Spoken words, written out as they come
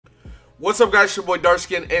What's up, guys? It's your boy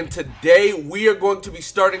Darkskin, and today we are going to be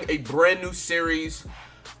starting a brand new series.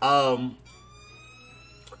 If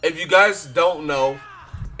you guys don't know,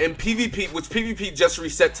 in PvP, which PvP just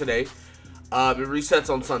reset today, it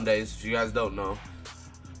resets on Sundays, if you guys don't know.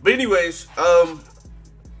 But anyways,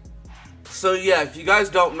 so yeah, if you guys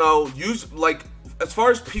don't know, as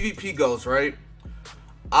far as PvP goes, right?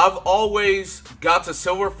 I've always got to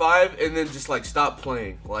Silver 5 and then just like stopped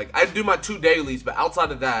playing. Like, I do my 2 dailies, but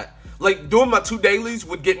outside of that, like doing my 2 dailies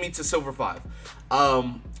would get me to Silver 5.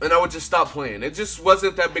 And I would just stop playing. It just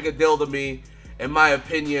wasn't that big a deal to me, in my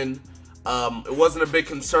opinion. It wasn't a big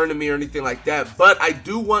concern to me or anything like that. But I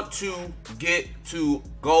do want to get to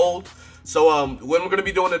gold. So what I'm going to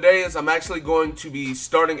be doing today is I'm actually going to be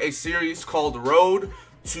starting a series called Road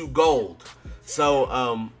to Gold.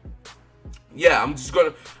 So yeah, I'm just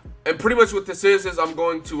gonna, and pretty much what this is I'm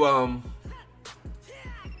going to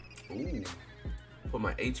put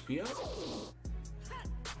my HP up.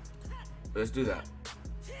 Let's do that.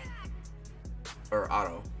 Or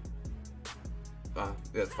auto. Yeah,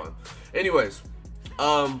 it's fine. Anyways,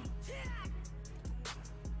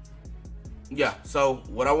 yeah, so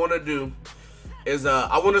what I want to do is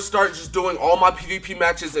I want to start just doing all my PvP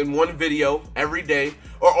matches in one video every day,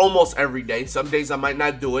 or almost every day. Some days I might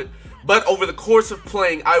not do it. But over the course of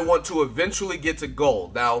playing, I want to eventually get to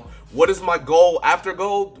gold. Now, what is my goal after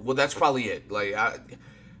gold? Well, that's probably it. Like,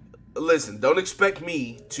 listen, don't expect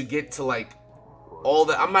me to get to, like, all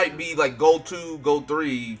that. I might be, like, gold 2, gold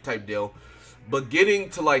 3 type deal. But getting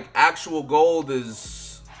to, like, actual gold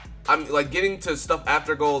is, like, getting to stuff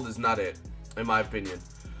after gold is not it, in my opinion.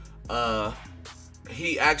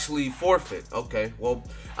 He actually forfeit. Okay, well,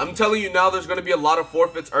 I'm telling you now, there's going to be a lot of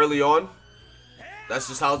forfeits early on. That's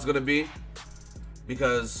just how it's going to be,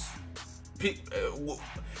 because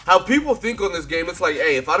how people think on this game, it's like,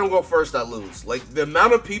 hey, if I don't go first, I lose. Like, the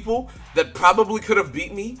amount of people that probably could have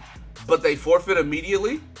beat me, but they forfeit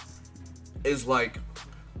immediately, is, like,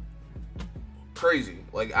 crazy.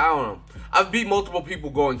 Like, I don't know. I've beat multiple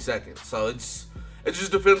people going second, so it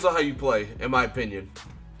just depends on how you play, in my opinion.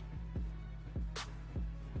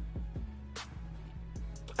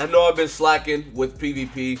 I know I've been slacking with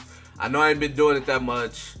PvP. I know I ain't been doing it that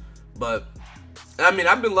much, but, I mean,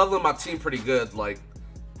 I've been leveling my team pretty good. Like,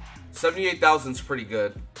 78,000 is pretty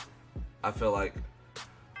good, I feel like.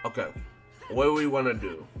 Okay, what do we want to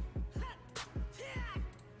do?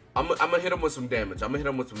 I'm going to hit him with some damage. We're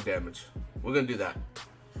going to do that.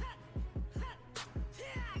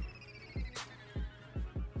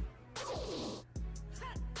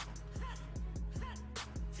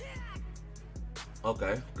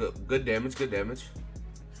 Okay, good damage.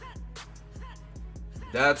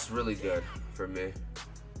 That's really good for me.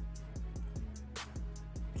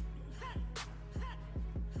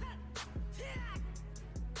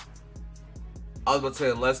 I was about to say,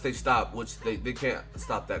 unless they stop, which they can't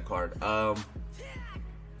stop that card.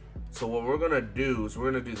 So what we're gonna do is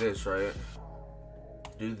we're gonna do this, right?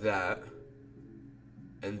 Do that,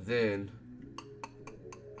 and then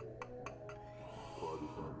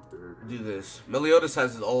do this. Meliodas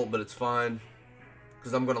has his ult, but it's fine,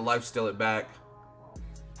 because I'm gonna lifesteal it back.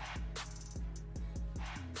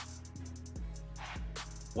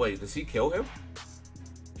 Wait, does he kill him?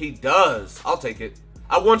 He does. I'll take it.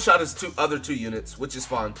 I one-shot his other two units, which is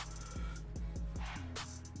fine.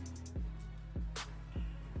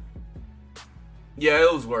 Yeah,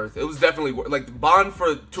 it was worth. It was definitely worth. Like, the bond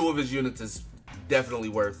for 2 of his units is definitely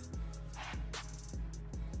worth.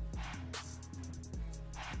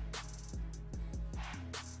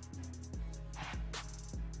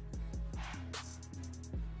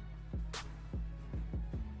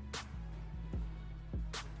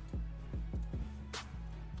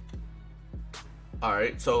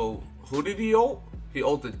 Alright, so who did he ult? He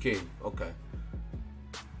ulted King. Okay.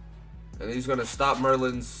 And he's gonna stop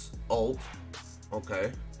Merlin's ult.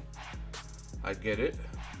 Okay. I get it.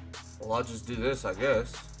 Well, I'll just do this, I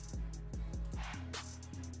guess.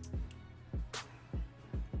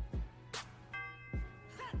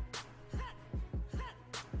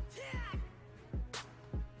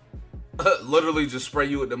 Literally just spray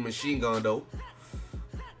you with the machine gun, though.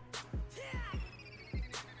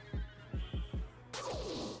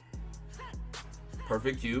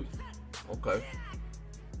 Perfect cube. Okay.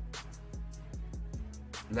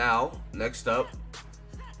 Now, next up,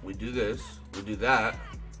 we do this. We do that.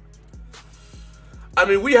 I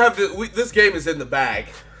mean, we have this game is in the bag.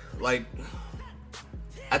 Like,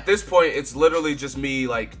 at this point, it's literally just me,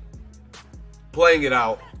 like, playing it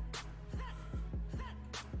out.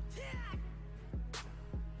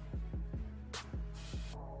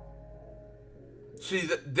 See,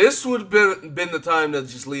 this would have been the time to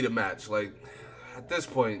just lead a match. Like, at this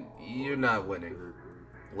point, you're not winning.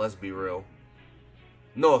 Let's be real.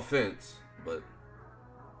 No offense, but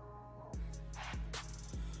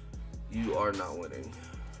you are not winning.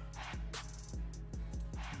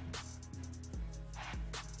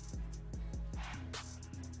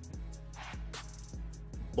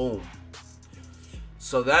 Boom.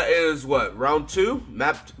 So that is what? Round 2?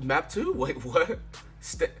 Map 2? Wait, what?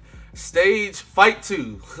 Stage Fight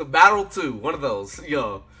 2. Battle 2. One of those.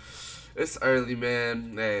 Yo. It's early,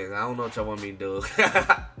 man. Hey, I don't know what y'all want me to do.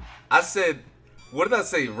 I said, what did I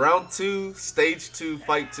say? Round 2, Stage 2,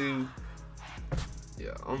 Fight 2.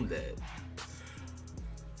 Yeah, I'm dead.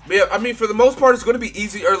 But yeah, I mean, for the most part, it's going to be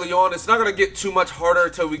easy early on. It's not going to get too much harder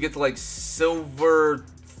until we get to, like, Silver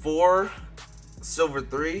 4, Silver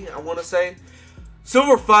 3, I want to say.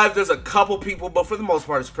 Silver 5, there's a couple people, but for the most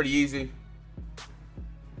part, it's pretty easy.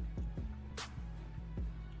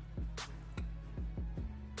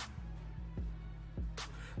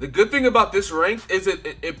 The good thing about this rank is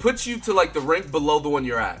it puts you to, like, the rank below the one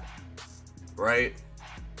you're at. Right?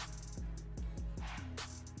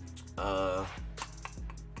 Yeah,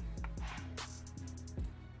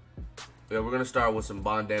 we're gonna start with some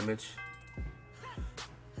bond damage.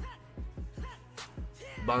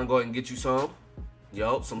 Bond, go ahead and get you some.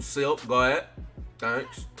 Yo, some silk. Go ahead.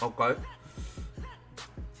 Thanks. Okay.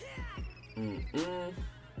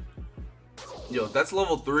 Yo, that's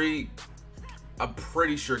level 3. I'm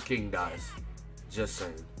pretty sure King dies. Just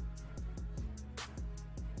saying.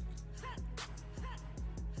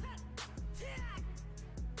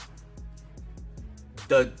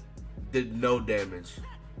 Did no damage.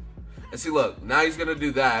 And see, look, now he's gonna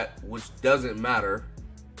do that, which doesn't matter,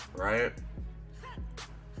 right?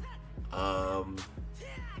 I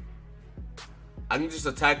can just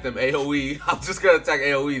attack them AoE. I'm just gonna attack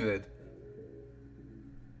AoE then.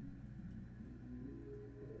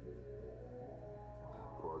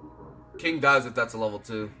 King dies if that's a level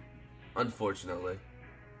 2, unfortunately.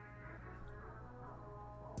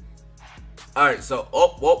 Alright, so,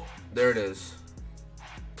 oh, there it is.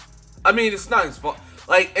 I mean, it's not his fault.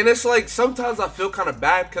 Like, and it's like, sometimes I feel kind of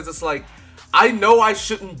bad, because it's like, I know I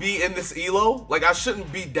shouldn't be in this elo. Like, I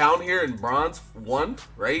shouldn't be down here in bronze 1,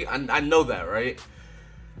 right? I know that, right?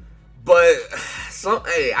 But,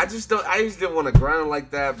 hey, I just didn't want to grind like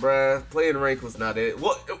that, bruh. Playing ranked was not it.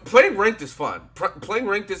 Well, playing ranked is fun. Playing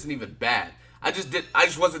ranked isn't even bad. I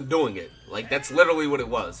just wasn't doing it. Like, that's literally what it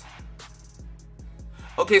was.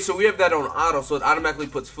 Okay, so we have that on auto, so it automatically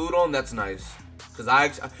puts food on. That's nice. Because I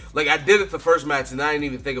did it the first match, and I didn't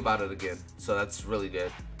even think about it again. So that's really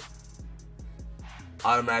good.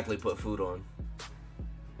 Automatically put food on.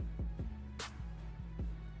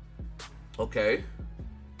 Okay.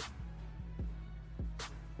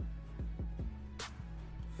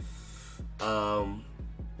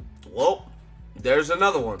 Well, there's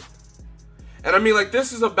another one. And I mean, like,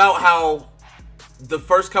 this is about how the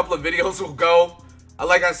first couple of videos will go.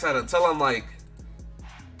 Like I said, until I'm like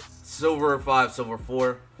Silver 5, Silver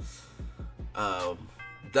 4,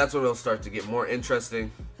 that's when it'll start to get more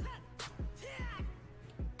interesting.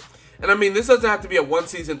 And I mean, this doesn't have to be a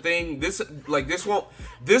one-season thing. This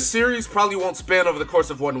series probably won't span over the course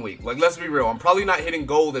of 1 week. Like, let's be real. I'm probably not hitting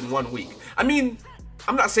gold in 1 week. I mean,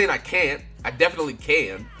 I'm not saying I can't. I definitely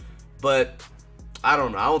can. But, I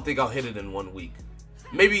don't know. I don't think I'll hit it in 1 week.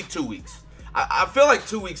 Maybe 2 weeks. I feel like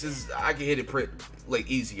 2 weeks is, I can hit it pretty, like,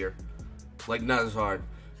 easier. Like, not as hard.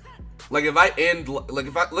 Like, if I end,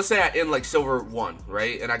 let's say I end, like, Silver 1,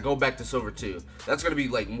 right? And I go back to Silver 2. That's going to be,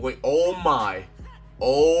 like, oh my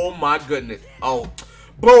goodness. Oh,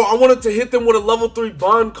 bro, I wanted to hit them with a level 3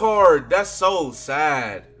 bond card. That's so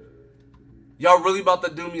sad. Y'all really about to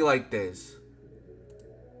do me like this?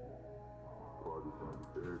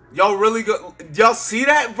 Y'all really go? Y'all see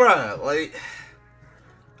that, bruh? Like,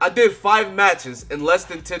 I did 5 matches in less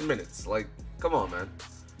than 10 minutes. Like, come on, man.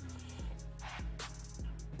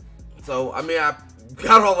 So, I mean, I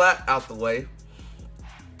got all that out the way.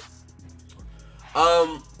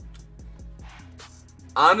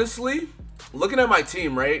 Honestly, looking at my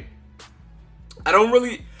team, right? I don't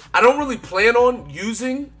really plan on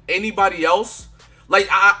using anybody else. Like,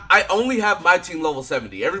 I only have my team level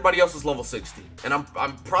 70. Everybody else is level 60. And I'm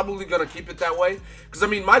probably going to keep it that way. Because, I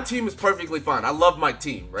mean, my team is perfectly fine. I love my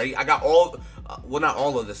team, right? I got all, well, not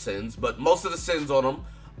all of the sins, but most of the sins on them.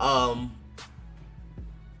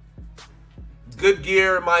 Good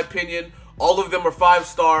gear, in my opinion. All of them are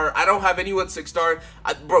 5-star. I don't have anyone 6-star.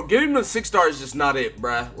 Bro, getting them 6-star is just not it,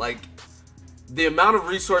 bruh. Like, the amount of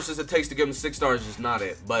resources it takes to get them 6-star is just not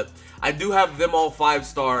it. But I do have them all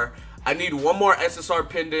 5-star. I need one more SSR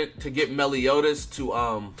pendant to get Meliodas to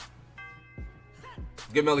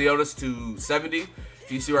 70.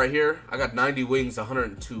 If you see right here, I got 90 wings,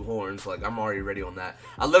 102 horns. Like, I'm already ready on that.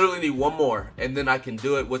 I literally need one more, and then I can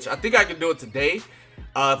do it, which I think I can do it today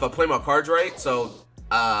if I play my cards right. So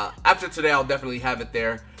after today, I'll definitely have it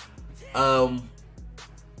there.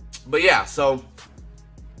 But yeah, so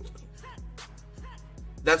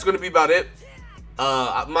that's going to be about it.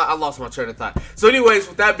 I lost my train of thought. So anyways,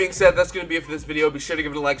 with that being said, that's going to be it for this video. Be sure to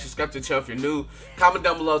give it a like, subscribe to the channel if you're new. Comment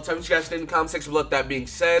down below. Tell me what you guys think in the comment section below. With that being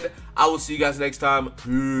said, I will see you guys next time.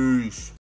 Peace.